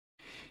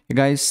Hey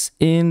guys,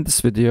 in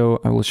this video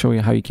I will show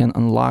you how you can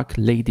unlock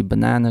Lady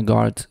Banana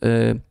Guard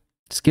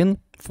skin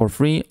for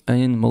free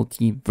in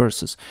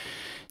Multiversus.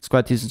 It's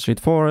quite easy and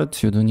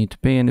straightforward. You don't need to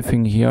pay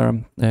anything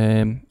here,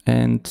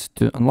 and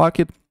to unlock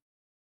it,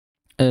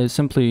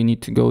 simply you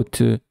need to go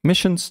to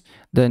missions,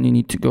 then you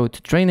need to go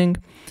to training,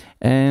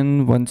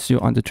 and once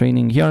you're on the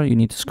training here, you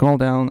need to scroll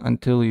down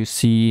until you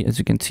see, as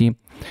you can see,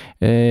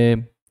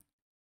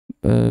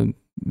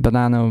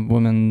 banana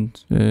woman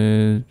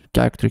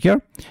character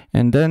here,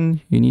 and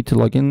then you need to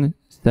log in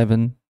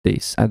 7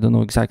 days. I don't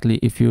know exactly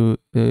if you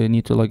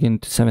need to log in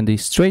to 7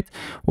 days straight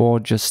or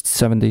just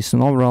 7 days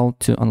in overall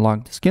to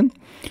unlock the skin.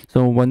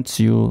 So once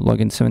you log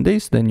in 7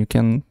 days, then you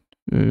can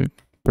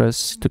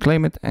press to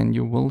claim it and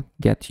you will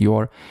get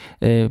your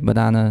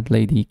banana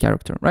lady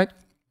character, right?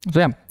 So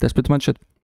yeah, that's pretty much it.